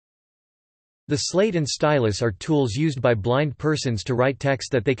The slate and stylus are tools used by blind persons to write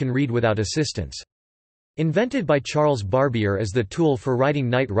text that they can read without assistance. Invented by Charles Barbier as the tool for writing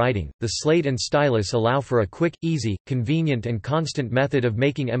night writing, the slate and stylus allow for a quick, easy, convenient and constant method of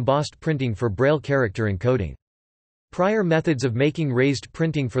making embossed printing for Braille character encoding. Prior methods of making raised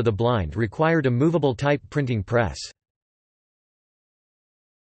printing for the blind required a movable type printing press.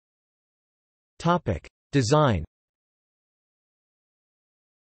 Design.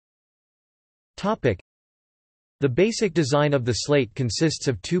 The basic design of the slate consists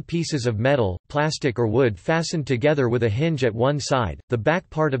of two pieces of metal, plastic or wood fastened together with a hinge at one side. The back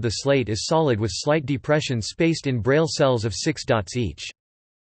part of the slate is solid with slight depressions spaced in Braille cells of 6 dots each.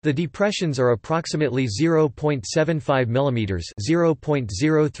 The depressions are approximately 0.75 mm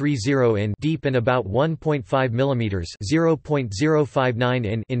 (0.030 in) deep and about 1.5 mm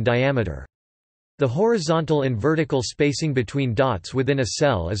 (0.059 in) diameter. The horizontal and vertical spacing between dots within a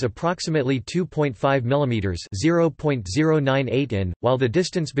cell is approximately 2.5 mm (0.098 in), while the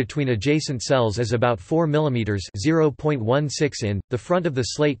distance between adjacent cells is about 4 mm (0.16 in). The front of the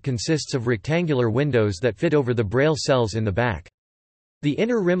slate consists of rectangular windows that fit over the Braille cells in the back. The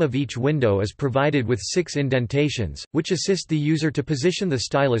inner rim of each window is provided with 6 indentations, which assist the user to position the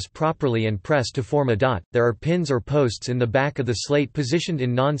stylus properly and press to form a dot. There are pins or posts in the back of the slate positioned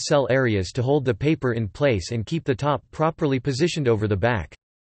in non-cell areas to hold the paper in place and keep the top properly positioned over the back.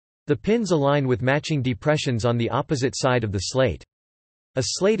 The pins align with matching depressions on the opposite side of the slate. A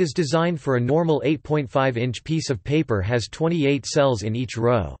slate is designed for a normal 8.5-inch piece of paper has 28 cells in each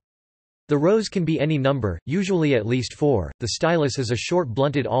row. The rows can be any number, usually at least 4. The stylus is a short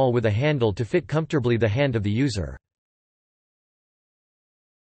blunted awl with a handle to fit comfortably the hand of the user.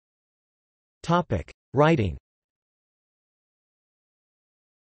 Topic: Writing.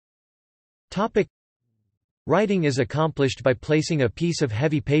 Topic: Writing is accomplished by placing a piece of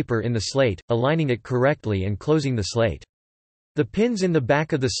heavy paper in the slate, aligning it correctly and closing the slate. The pins in the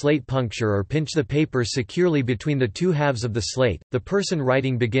back of the slate puncture or pinch the paper securely between the two halves of the slate. The person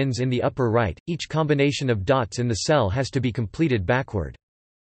writing begins in the upper right. Each combination of dots in the cell has to be completed backward.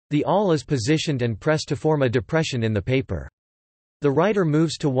 The awl is positioned and pressed to form a depression in the paper. The writer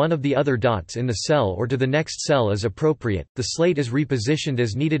moves to one of the other dots in the cell or to the next cell as appropriate. The slate is repositioned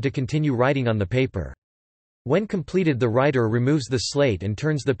as needed to continue writing on the paper. When completed, the writer removes the slate and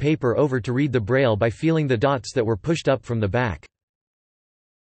turns the paper over to read the Braille by feeling the dots that were pushed up from the back.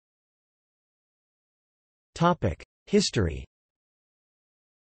 History.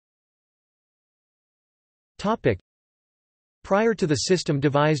 Prior to the system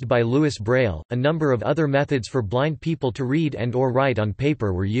devised by Louis Braille, a number of other methods for blind people to read and/or write on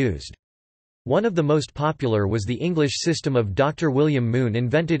paper were used. One of the most popular was the English system of Dr. William Moon,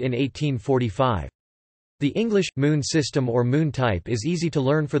 invented in 1845. The English, Moon system or Moon type is easy to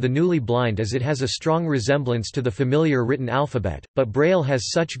learn for the newly blind as it has a strong resemblance to the familiar written alphabet, but Braille has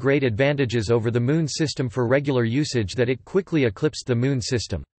such great advantages over the Moon system for regular usage that it quickly eclipsed the Moon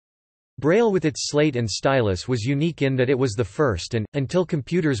system. Braille with its slate and stylus was unique in that it was the first and, until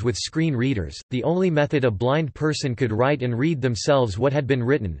computers with screen readers, the only method a blind person could write and read themselves what had been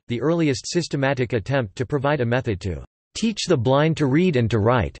written. The earliest systematic attempt to provide a method to teach the blind to read and to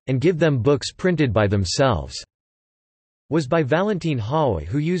write, and give them books printed by themselves, was by Valentin Haüy,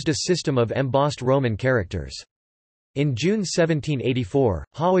 who used a system of embossed Roman characters. In June 1784,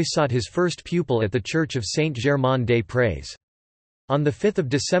 Haüy sought his first pupil at the Church of Saint-Germain-des-Prés. On 5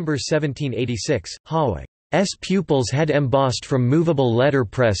 December 1786, Haüy's pupils had embossed from movable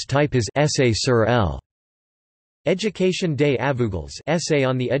letterpress type his Essai sur l'Éducation des aveugles, Essay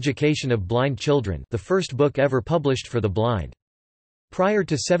on the Education of Blind Children, the first book ever published for the blind. Prior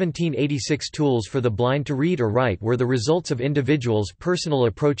to 1786, tools for the blind to read or write were the results of individuals' personal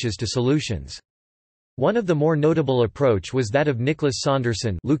approaches to solutions. One of the more notable approach was that of Nicholas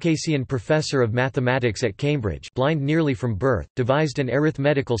Saunderson, Lucasian professor of mathematics at Cambridge, blind nearly from birth, devised an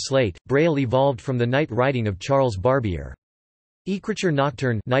arithmetical slate. Braille evolved from the night writing of Charles Barbier. Écriture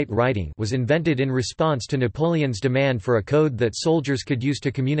nocturne, night writing, was invented in response to Napoleon's demand for a code that soldiers could use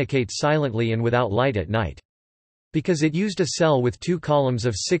to communicate silently and without light at night. Because it used a cell with 2 columns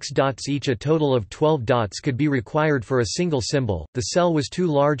of 6 dots each, a total of 12 dots could be required for a single symbol. The cell was too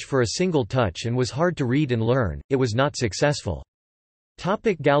large for a single touch and was hard to read and learn. It was not successful.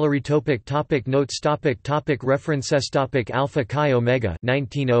 Gallery. Notes. References. Alpha Chi Omega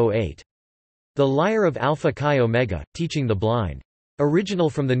 1908. The Lyre of Alpha Chi Omega, Teaching the Blind. Original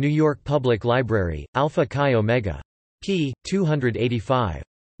from the New York Public Library, Alpha Chi Omega. p. 285.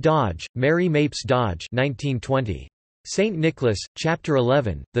 Dodge, Mary Mapes Dodge 1920. St. Nicholas, Chapter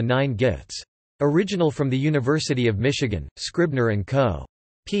 11, The 9 Gifts. Original from the University of Michigan, Scribner & Co.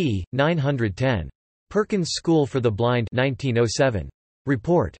 p. 910. Perkins School for the Blind 1907.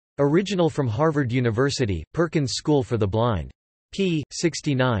 Report. Original from Harvard University, Perkins School for the Blind. p.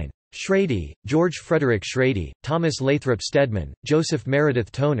 69. Schrady, George Frederick Schrady, Thomas Lathrop Stedman, Joseph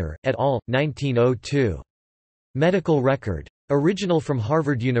Meredith Toner, et al., 1902. Medical Record. Original from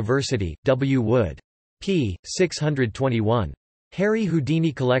Harvard University, W. Wood. p. 621. Harry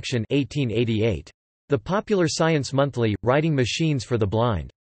Houdini Collection 1888. The Popular Science Monthly, Writing Machines for the Blind.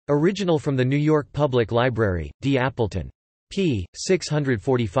 Original from the New York Public Library, D. Appleton. p.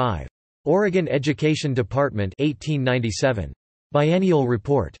 645. Oregon Education Department 1897. Biennial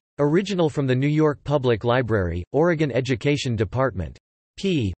Report. Original from the New York Public Library, Oregon Education Department.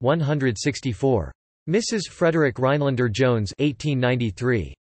 p. 164. Mrs. Frederick Rhinelander Jones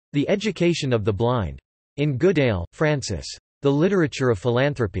 1893. The Education of the Blind. In Goodale, Francis. The Literature of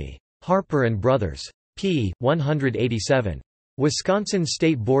Philanthropy. Harper & Brothers. p. 187. Wisconsin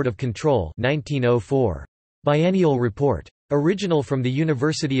State Board of Control 1904. Biennial Report. Original from the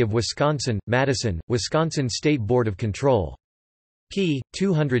University of Wisconsin, Madison, Wisconsin State Board of Control. p.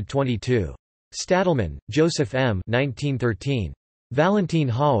 222. Stadelman, Joseph M. 1913. Valentine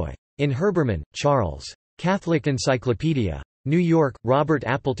Hawe. In Herbermann, Charles. Catholic Encyclopedia. New York, Robert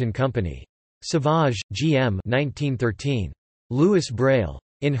Appleton Company. Savage, G. M. 1913. Louis Braille.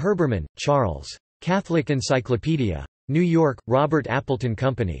 In Herbermann, Charles. Catholic Encyclopedia. New York, Robert Appleton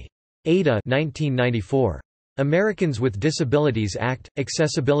Company. Ada 1994. Americans with Disabilities Act,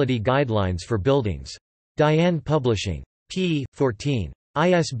 Accessibility Guidelines for Buildings. Diane Publishing. p. 14.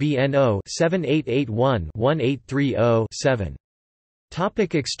 ISBN 0-7881-1830-7.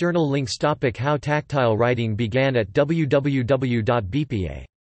 Topic external links. Topic how tactile writing began at www.bpa.org.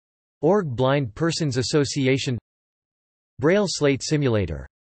 Blind Persons Association. Braille Slate Simulator